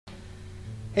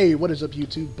Hey, what is up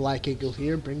YouTube? Blackangled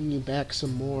here, bringing you back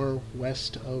some more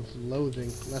West of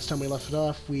Loathing. Last time we left it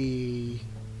off, I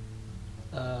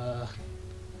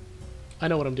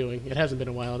know what I'm doing. It hasn't been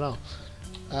a while at all.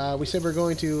 We said we're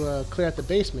going to clear out the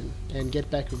basement and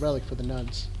get back a relic for the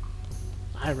nuns.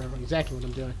 I remember exactly what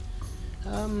I'm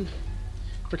doing.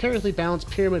 Precariously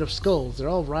balanced pyramid of skulls. They're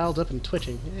all riled up and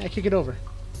twitching. Yeah, kick it over.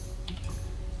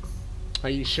 Are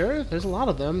you sure? There's a lot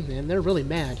of them, and they're really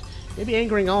mad. Maybe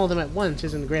angering all of them at once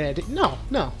isn't a great idea. No,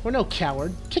 we're no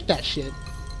coward. Kick that shit.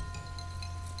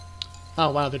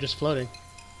 Oh, wow, they're just floating.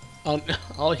 Oh,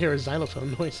 all I hear is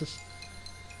xylophone noises.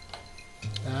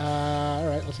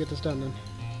 Alright, let's get this done then.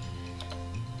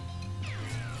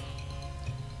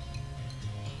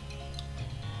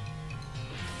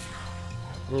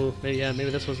 Ooh, maybe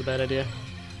this was a bad idea.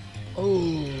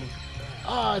 Oh,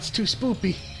 it's too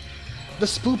spoopy. The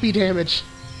spoopy damage.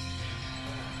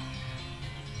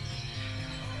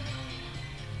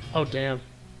 Oh, damn.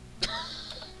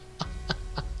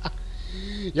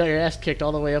 You got your ass kicked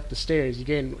all the way up the stairs. You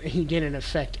gain an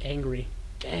effect angry.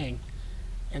 Dang.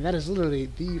 And that is literally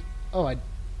the... Oh,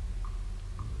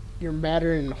 you're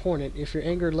madder than a hornet. If your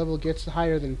anger level gets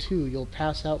higher than 2, you'll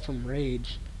pass out from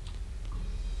rage.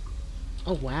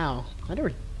 Oh, wow. I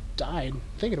never died.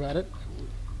 Thinking about it,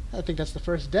 I think that's the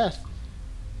first death.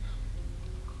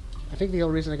 I think the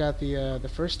only reason I got the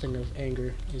first thing of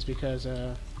anger is because,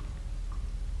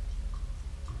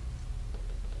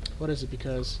 what is it?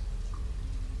 Because...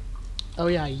 Oh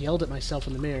yeah, I yelled at myself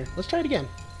in the mirror. Let's try it again.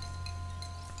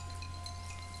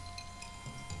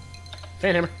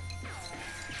 Fan hammer.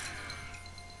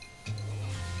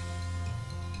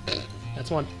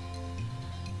 That's one.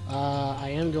 I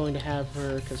am going to have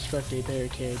her construct a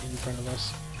barricade in front of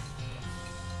us.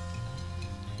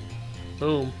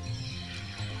 Boom.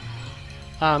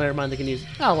 Oh, never mind, they can use...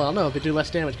 Oh, well, no, they do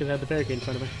less damage because I have the barricade in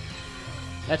front of me.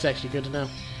 That's actually good to know.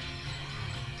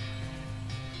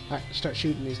 Alright, start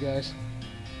shooting these guys.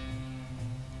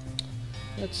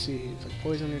 Let's see, if I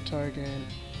poison your target...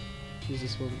 Use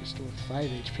this will restore 5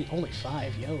 HP. Only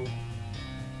 5, yo.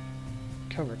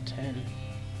 Cover 10.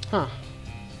 Huh.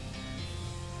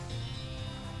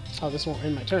 Oh, this won't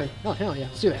end my turn. Oh, hell yeah,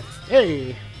 let's do that.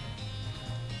 Hey!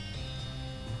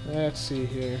 Let's see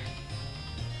here.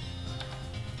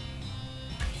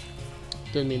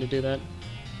 Didn't mean to do that.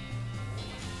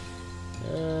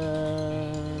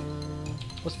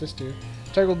 What's this do?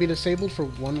 Target will be disabled for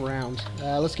 1 round.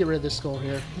 Let's get rid of this skull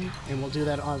here, and we'll do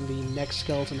that on the next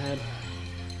skeleton head.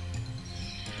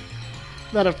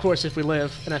 That, of course, if we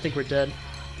live, and I think we're dead.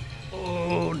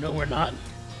 Oh, no, we're not.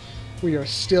 We are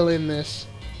still in this.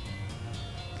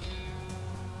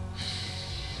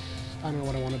 I don't know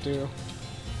what I want to do.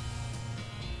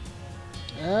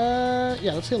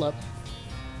 Yeah, let's heal up.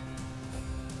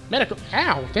 Medical.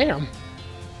 Ow, damn.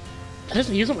 That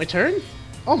doesn't use up my turn?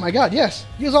 Oh my god, yes.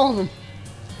 Use all of them.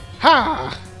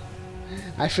 Ha!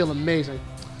 I feel amazing.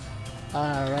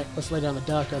 Alright, let's lay down the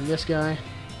duck on this guy.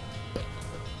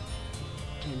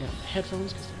 Turn down the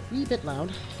headphones because they're a wee bit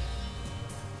loud.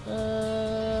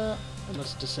 And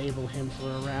let's disable him for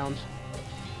a round.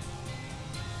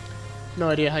 No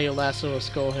idea how you lasso a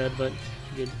skull head, but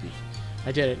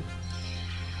I did it.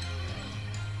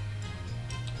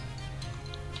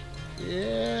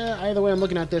 Yeah, either way I'm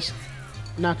looking at this,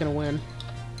 I'm not gonna win.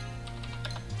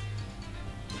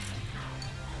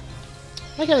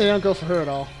 I like how they don't go for her at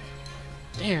all.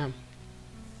 Damn.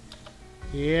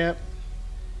 Yep.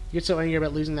 You get so angry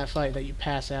about losing that fight that you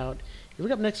pass out. You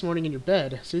wake up next morning in your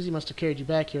bed. Susie must have carried you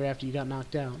back here after you got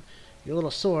knocked down. You're a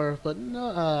little sore, but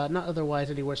no, not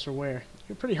otherwise any worse for wear.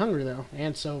 You're pretty hungry though,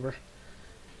 and sober.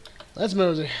 Let's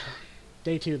mosey.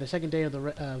 Day 2, the second day of the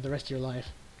rest of your life.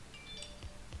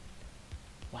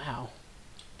 Wow.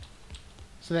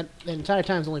 So that entire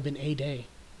time's only been a day.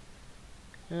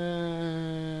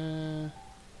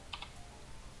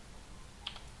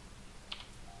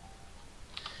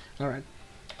 Alright.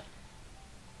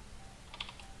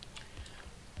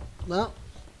 Well,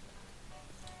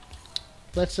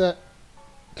 let's forgot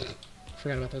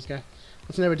about this guy.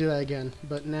 Let's never do that again.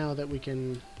 But now that we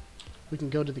can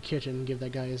go to the kitchen and give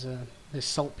that guy his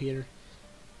saltpeter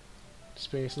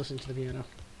space. Listen to the piano.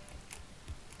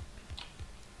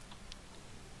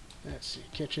 Let's see,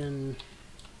 kitchen.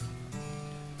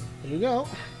 There you go.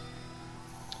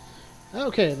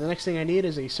 Okay, the next thing I need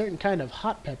is a certain kind of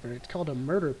hot pepper. It's called a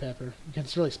murder pepper because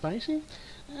it's really spicy.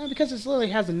 Because it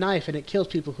literally has a knife and it kills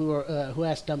people who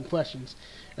ask dumb questions.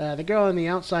 The girl in the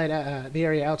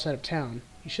area outside of town.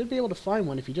 You should be able to find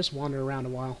one if you just wander around a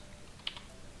while.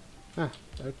 Huh.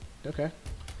 Okay.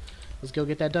 Let's go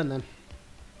get that done then.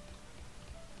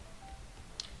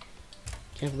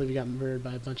 Can't believe you got murdered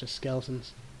by a bunch of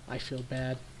skeletons. I feel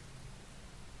bad.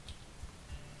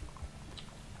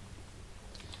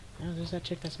 Oh, there's that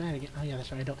chick that's mad again. Oh yeah,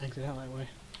 that's right, I don't exit out that way.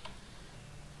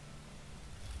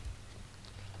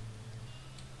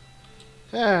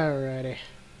 Alrighty.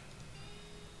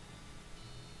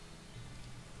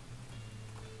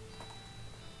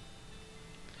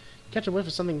 Catch a whiff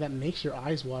of something that makes your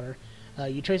eyes water.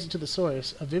 You trace it to the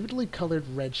source, a vividly colored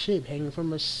red shape hanging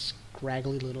from a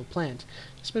scraggly little plant.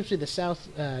 Especially the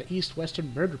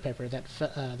southeast-western murder pepper that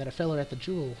that a feller at the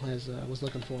Jewel was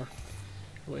looking for.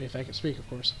 If I can speak, of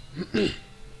course.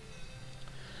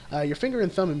 Your finger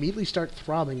and thumb immediately start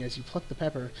throbbing as you pluck the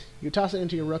pepper. You toss it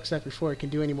into your rucksack before it can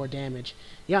do any more damage.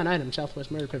 Yeah, an item,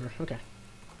 Southwest Murder Pepper. Okay.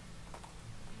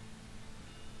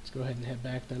 Let's go ahead and head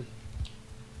back then.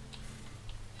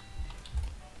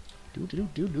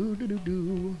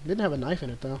 Didn't have a knife in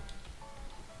it, though.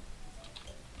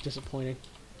 Disappointing.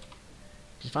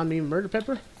 Did you find me a murder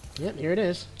pepper? Yep, here it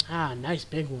is. Ah, nice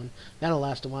big one. That'll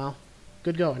last a while.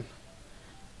 Good going.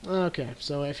 Okay,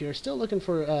 so if you're still looking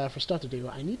for stuff to do,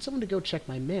 I need someone to go check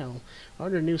my mail. I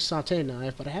ordered a new sauté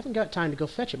knife, but I haven't got time to go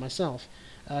fetch it myself.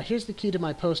 Here's the key to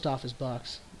my post office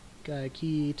box.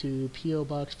 Key to P.O.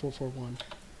 Box 441.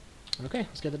 Okay,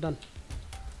 let's get it done.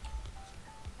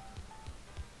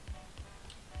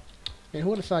 And who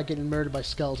would have thought getting murdered by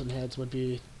skeleton heads would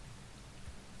be...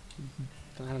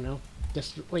 I don't know.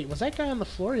 Wait, was that guy on the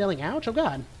floor yelling, ouch? Oh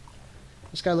god!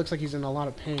 This guy looks like he's in a lot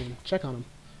of pain. Check on him.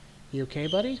 You okay,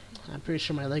 buddy? I'm pretty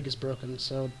sure my leg is broken,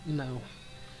 so no.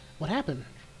 What happened?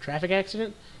 Traffic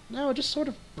accident? No, it just sort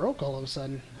of broke all of a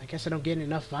sudden. I guess I don't get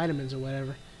enough vitamins or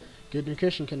whatever. Good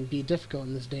nutrition can be difficult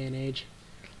in this day and age.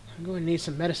 I'm going to need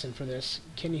some medicine for this.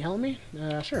 Can you help me?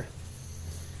 Sure.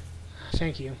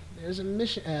 Thank you. There's a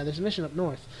mission up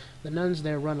north. The nuns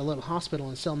there run a little hospital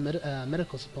and sell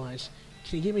medical supplies.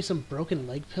 Can you give me some broken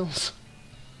leg pills?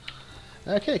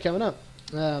 Okay, coming up.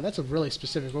 That's a really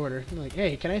specific order. Like,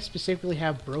 hey, can I specifically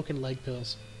have broken leg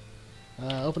pills?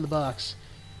 Open the box.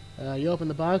 You open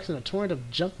the box and a torrent of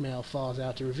junk mail falls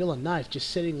out to reveal a knife just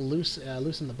sitting loose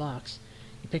in the box.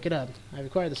 You pick it up. I've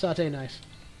acquired the sauté knife.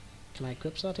 Can I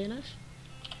equip sauté knife?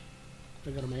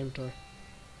 I'll go to my inventory.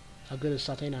 How good is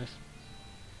sauté knife?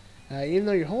 Even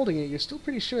though you're holding it, you're still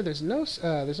pretty sure there's no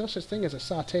such thing as a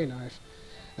sauté knife.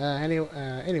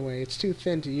 Anyway, it's too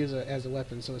thin to use as a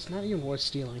weapon, so it's not even worth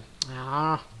stealing.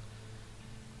 Ah!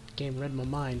 Game read my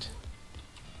mind.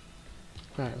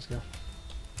 Alright, let's go.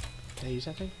 Can I use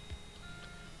that thing?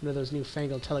 One of those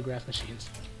newfangled telegraph machines.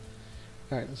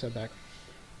 Alright, let's head back.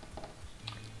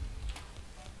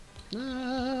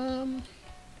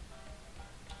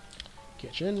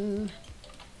 Kitchen.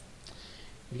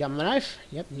 You got my knife?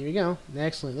 Yep, here you go.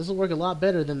 Excellent. This will work a lot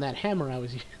better than that hammer I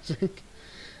was using.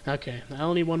 Okay, I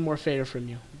only need one more favor from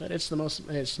you, but it's the most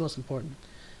important.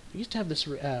 I used to have this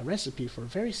recipe for a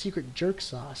very secret jerk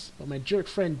sauce, but my jerk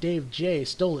friend Dave J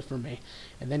stole it from me,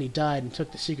 and then he died and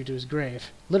took the secret to his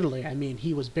grave. Literally, I mean,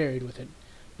 he was buried with it.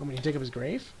 Want me to dig up his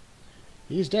grave?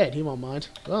 He's dead, he won't mind.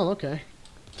 Well, okay.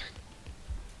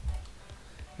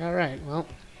 Alright, well.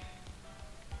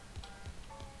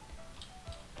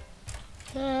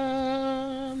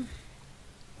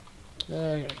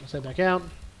 Let's head back out.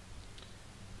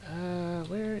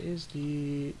 Where is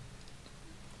the...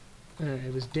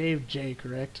 it was Dave J,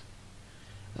 correct?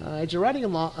 As you're riding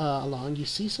along, you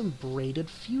see some braided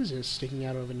fuses sticking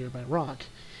out of a nearby rock.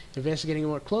 Investigating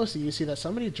more closely, you see that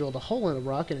somebody drilled a hole in the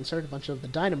rock and inserted a bunch of the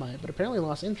dynamite, but apparently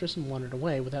lost interest and wandered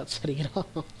away without setting it off.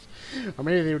 Or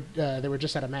maybe they were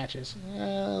just out of matches.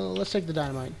 Let's take the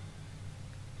dynamite.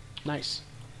 Nice.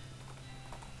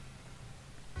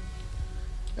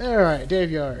 Alright,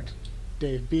 Dave Yard.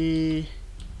 Dave B.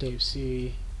 Dave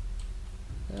C.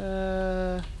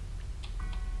 Dave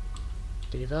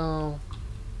L.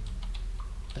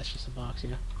 That's just a box,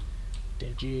 yeah.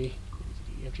 Dave G.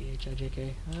 F G H I J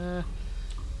K.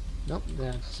 Nope,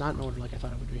 that's not in order like I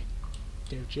thought it would be.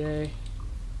 Dave J.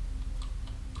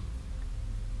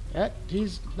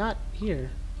 He's not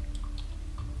here.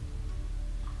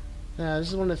 This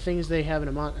is one of the things they have in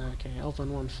a mod. Okay,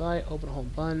 open one fight, open a whole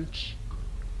bunch.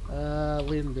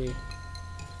 Leave him be.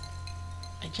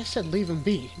 I just said leave him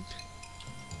be.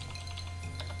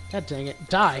 God dang it.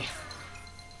 Die!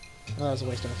 Well, that was a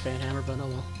waste of a fan hammer, but oh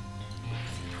well.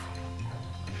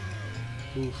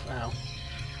 Oof, ow.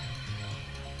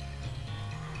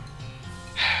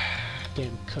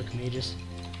 Damn cook mages.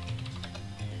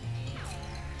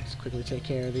 Let's quickly take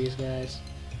care of these guys.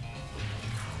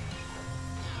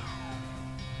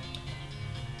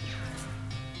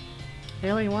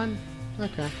 Really, one?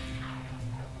 Okay.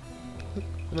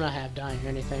 I'm not half dying or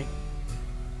anything.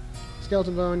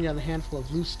 skeleton bone. You got a handful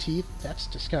of loose teeth. That's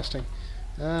disgusting.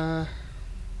 Oh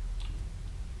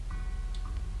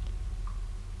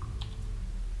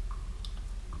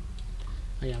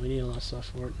yeah, we need a lot of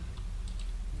stuff for it.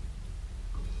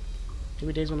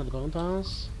 Maybe Dave's one of the bone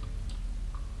piles?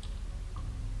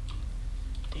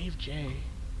 Dave J.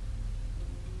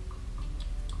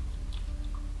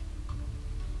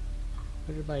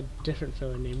 Ordered by a different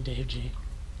fella named Dave G.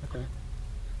 Okay.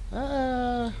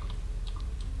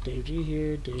 Dave G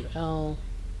here, Dave L.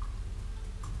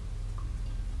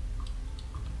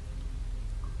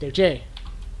 Dave J.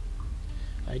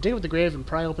 Dig up the grave and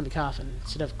pry open the coffin.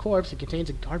 Instead of a corpse, it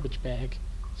contains a garbage bag.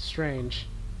 Strange.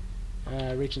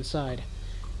 Reach inside.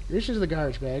 You reach into the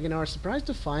garbage bag and are surprised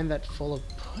to find that full of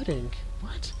pudding.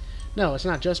 What? No, it's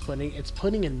not just pudding. It's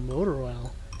pudding and motor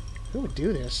oil. Who would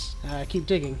do this? Keep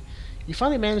digging. You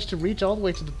finally manage to reach all the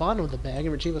way to the bottom of the bag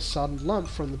and retrieve a solid lump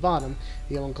from the bottom.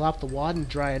 You'll unglop the wad and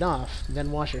dry it off.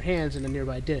 Then wash your hands in a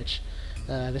nearby ditch.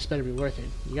 This better be worth it.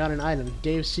 You got an item.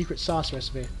 Dave's secret sauce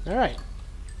recipe. Alright.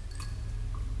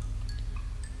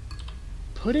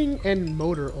 Pudding and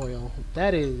motor oil.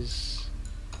 That's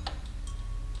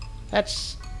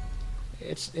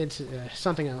it's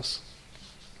something else.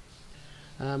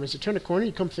 As you turn a corner,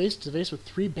 you come face to face with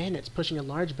 3 bandits pushing a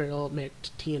large barrel of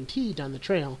TNT down the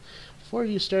trail. Before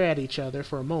you stare at each other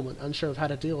for a moment, unsure of how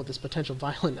to deal with this potential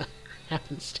violent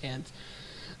happenstance.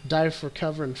 Dive for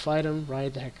cover and fight them,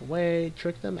 ride the heck away,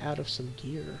 trick them out of some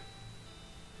gear.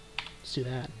 Let's do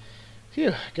that.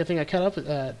 Phew, good thing I caught up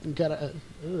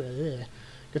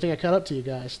Good thing I caught up to you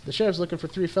guys. The sheriff's looking for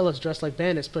 3 fellas dressed like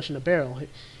bandits pushing a barrel.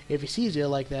 If he sees you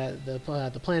like that,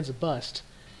 the plan's a bust.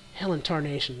 Hell in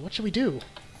tarnation. What should we do?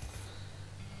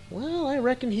 Well, I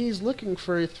reckon he's looking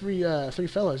for 3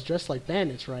 fellas dressed like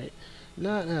bandits, right?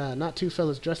 Not 2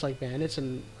 fellas dressed like bandits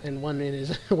and one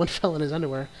fella in his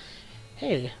underwear.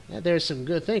 Hey, there's some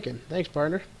good thinking. Thanks,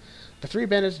 partner. The 3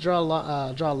 bandits draw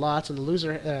lots, and the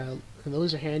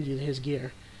loser hand you his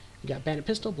gear. You got bandit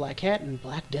pistol, black hat, and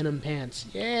black denim pants.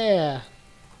 Yeah.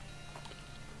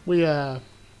 We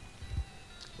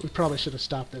probably should have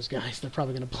stopped those guys. They're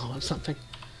probably gonna blow up something.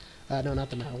 No, not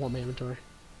the map. I want my inventory.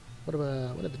 What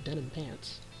are the denim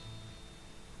pants?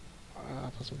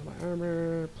 +1 to my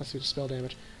armor, +2 to spell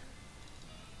damage.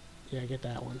 Yeah, I get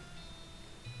that one.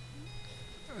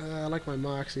 I like my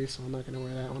Moxie, so I'm not gonna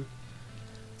wear that one.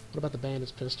 What about the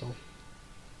bandit's pistol?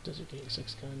 Desert Gate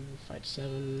 6 gun, fight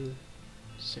 7,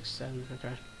 6-7.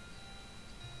 Okay.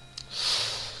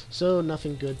 So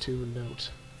nothing good to note.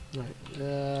 Alright,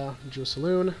 Jewel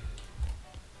Saloon.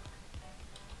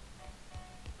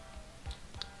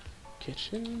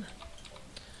 Kitchen.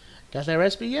 Got that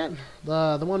recipe yet?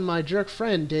 The one my jerk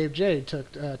friend Dave J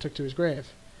took to his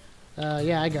grave.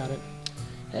 Yeah, I got it.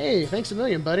 Hey, thanks a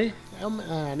million, buddy.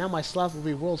 Now my slop will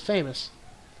be world famous.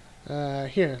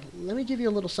 Here, let me give you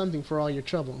a little something for all your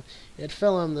trouble. It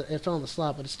fell on the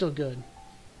slop, but it's still good.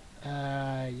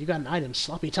 You got an item,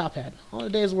 sloppy top hat. All a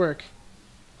day's work.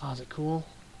 Oh, is it cool?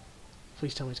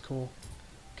 Please tell me it's cool.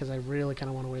 Because I really kind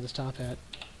of want to wear this top hat.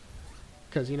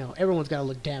 Because, you know, everyone's got to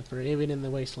look dapper, even in the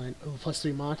wasteland. Oh,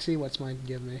 +3 Moxie? What's mine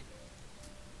give me?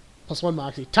 +1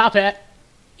 Moxie. Top hat!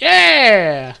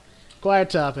 Yeah!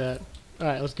 Quiet top hat.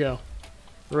 Alright, let's go.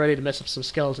 We're ready to mess up some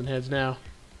skeleton heads now.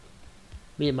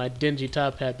 Me and my dingy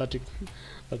top hat about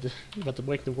to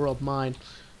make the world mine.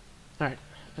 Alright.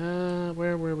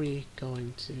 Where were we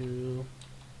going to?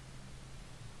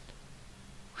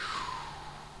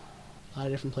 A lot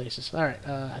of different places. Alright,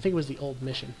 I think it was the old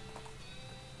mission.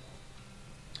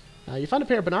 You found a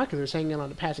pair of binoculars hanging on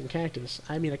a passing cactus.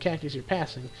 I mean a cactus you're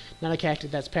passing, not a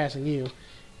cactus that's passing you.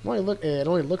 It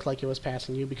only looked like it was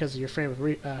passing you because of your frame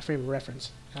of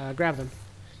reference. Grab them.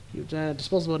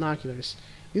 Disposable binoculars.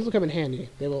 These will come in handy.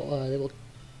 They will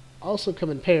also come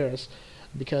in pairs,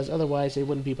 because otherwise they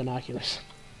wouldn't be binoculars.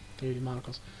 They would be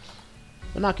monocles.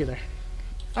 Binocular.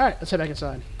 Alright, let's head back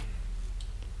inside.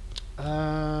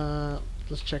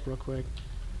 Let's check real quick.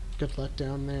 Good luck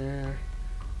down there.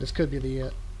 This could be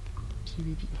the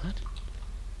PvP. What?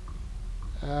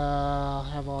 I'll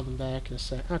have all of them back in a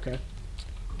sec. Okay.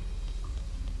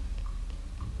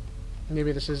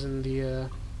 Maybe this isn't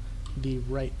the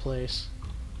right place.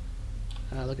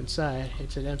 Look inside.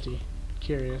 It's empty.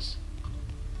 Curious.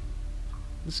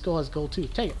 This skull has gold too.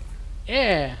 Take it.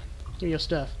 Yeah! Give me your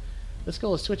stuff. The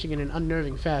skull is twitching in an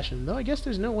unnerving fashion, though I guess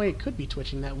there's no way it could be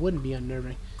twitching that wouldn't be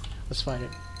unnerving. Let's fight it.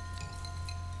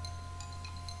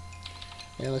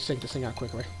 Yeah, let's take this thing out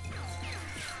quickly.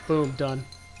 Boom, done.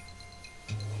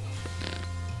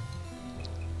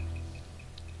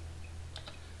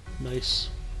 Nice.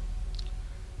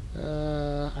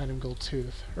 Item gold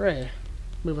tooth. Hooray.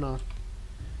 Moving on.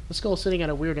 The skull's sitting at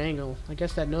a weird angle. I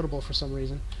guess that's notable for some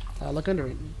reason. Look under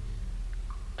it.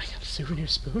 I got a souvenir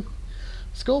spoon?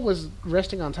 The skull was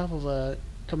resting on top of a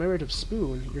commemorative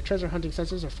spoon. Your treasure hunting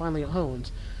senses are finely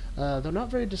honed. Though not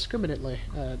very discriminatingly.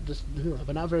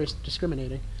 But not very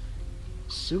discriminating.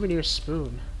 Souvenir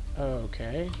spoon.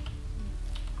 Okay.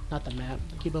 Not the map.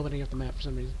 I keep opening up the map for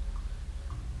some reason.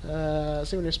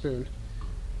 Souvenir spoon.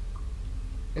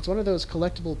 It's one of those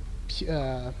collectible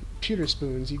pewter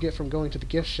spoons you get from going to the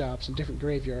gift shops in different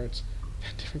graveyards.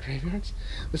 Different graveyards?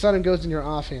 This item goes in your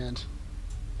offhand.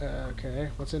 Okay.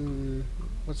 What's in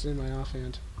my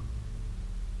offhand?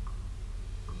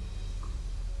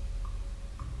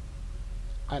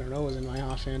 I don't know what's in my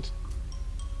offhand.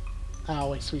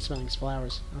 Oh wait, sweet smelling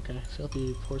flowers. Okay.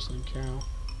 Filthy porcelain cow.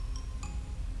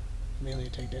 Melee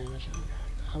take damage.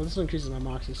 Oh, this one increases my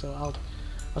moxie, so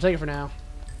I'll take it for now.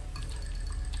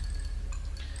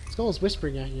 Skull is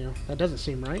whispering at you. That doesn't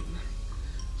seem right.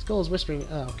 Skull is whispering.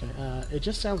 Oh, okay. It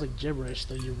just sounds like gibberish,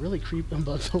 though. You're really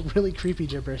really creepy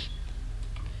gibberish.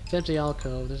 It's empty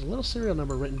alcove. There's a little serial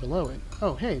number written below it.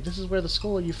 Oh, hey, this is where the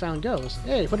skull you found goes.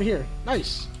 Hey, put it here.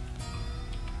 Nice.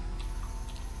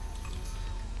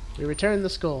 We return the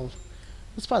skull.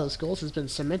 This pile of skulls has been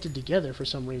cemented together for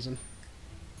some reason.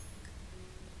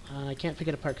 I can't pick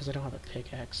it apart because I don't have a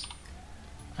pickaxe.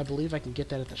 I believe I can get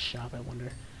that at the shop, I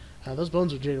wonder. Those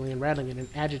bones are jiggling and rattling in an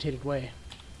agitated way.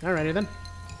 Alrighty then.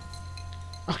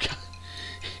 Oh god.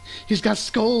 He's got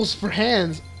skulls for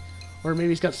hands! Or maybe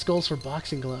he's got skulls for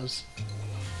boxing gloves.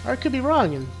 Or it could be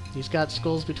wrong, and he's got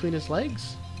skulls between his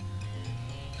legs?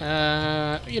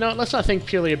 You know, let's not think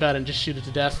purely about it and just shoot it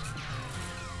to death.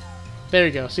 There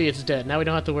you go. See, it's dead. Now we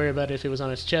don't have to worry about if it was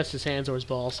on his chest, his hands, or his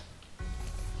balls.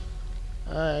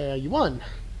 You won.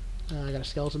 I got a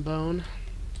skeleton bone.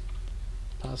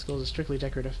 Pile of skulls is strictly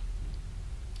decorative.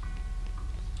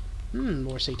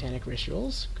 More satanic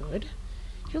rituals. Good.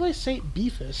 Here lies Saint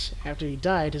Beefus. After he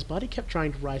died, his body kept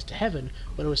trying to rise to heaven,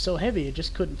 but it was so heavy it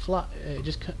just couldn't flop. It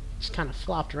just kind of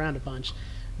flopped around a bunch.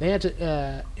 They had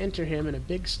to enter him in a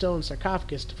big stone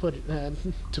sarcophagus to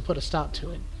put a stop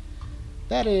to it.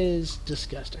 That is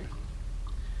disgusting.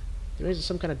 There is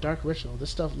some kind of dark ritual. This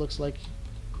stuff looks like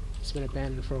it's been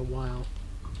abandoned for a while.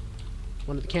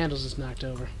 One of the candles is knocked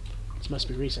over. This must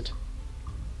be recent.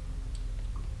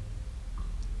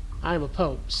 I'm a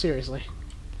pope, seriously.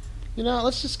 You know,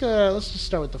 let's just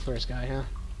start with the first guy, huh?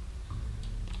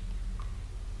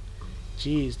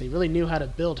 Jeez, they really knew how to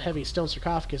build heavy stone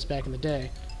sarcophagus back in the day.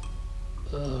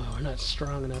 Ugh, we're not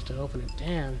strong enough to open it.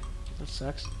 Damn, that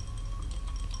sucks.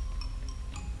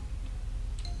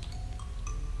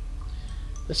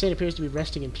 The saint appears to be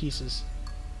resting in pieces.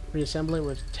 Reassemble it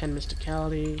with 10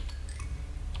 mysticality.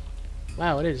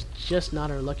 Wow, it is just not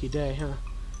our lucky day, huh?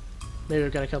 Maybe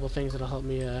I've got a couple things that'll help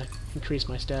me increase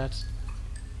my stats.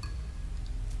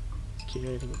 Keep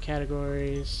everything with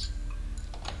categories.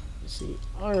 Let's see,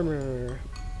 armor.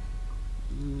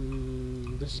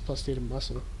 This is plus 3 to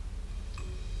muscle.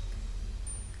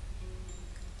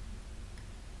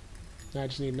 Now I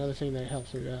just need another thing that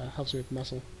helps me with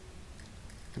muscle,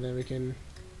 and then we can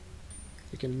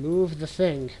move the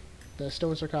thing. The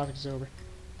stone sarcophagus is over.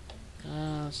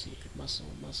 Let's see, muscle.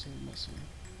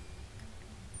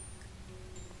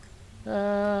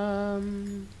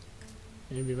 Maybe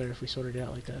it'd be better if we sorted it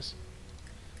out like this.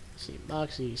 Let's see,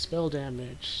 moxie, spell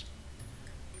damage,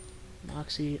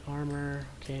 moxie, armor.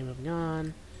 Okay, moving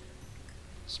on.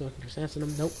 Smoking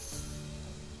chrysanthemum. Nope.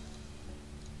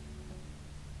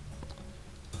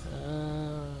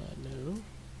 No.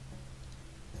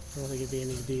 I don't think it'd be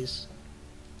any of these.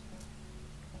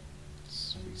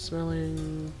 Sweet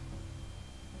smelling.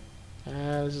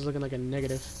 This is looking like a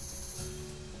negative.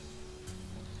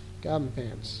 Goblin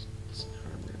pants.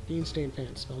 Armor. Bean stained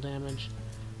pants. Spell damage.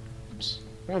 Oops.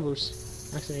 Brown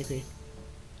boost. Max AP.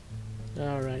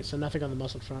 Alright, so nothing on the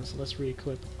muscle front, so let's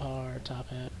re-equip our top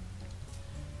hat.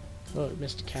 Oh,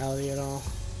 mysticality at all.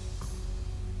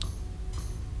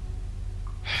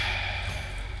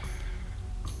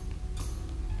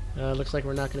 Looks like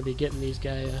we're not going to be getting these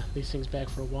things back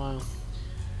for a while.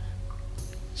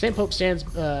 Saint Pope stands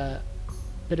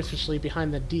beneficially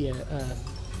behind the dia.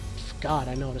 God,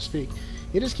 I know how to speak.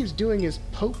 He just keeps doing his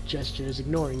Pope gestures,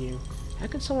 ignoring you. How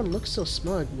can someone look so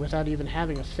smug without even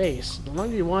having a face? The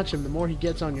longer you watch him, the more he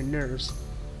gets on your nerves.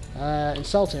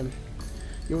 Insult him.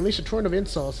 You unleash a torrent of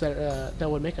insults that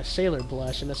would make a sailor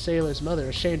blush, and a sailor's mother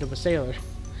ashamed of a sailor.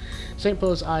 St.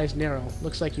 Poe's eyes narrow.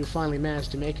 Looks like you finally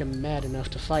managed to make him mad enough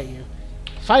to fight you.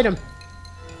 Fight him!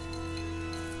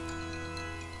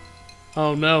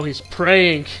 Oh no, he's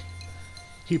praying.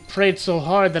 He prayed so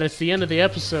hard that it's the end of the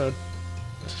episode.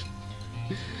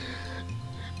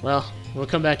 Well, We'll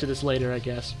come back to this later, I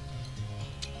guess.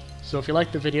 So if you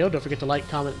liked the video, don't forget to like,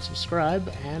 comment, and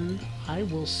subscribe, and I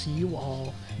will see you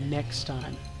all next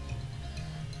time.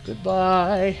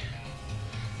 Goodbye.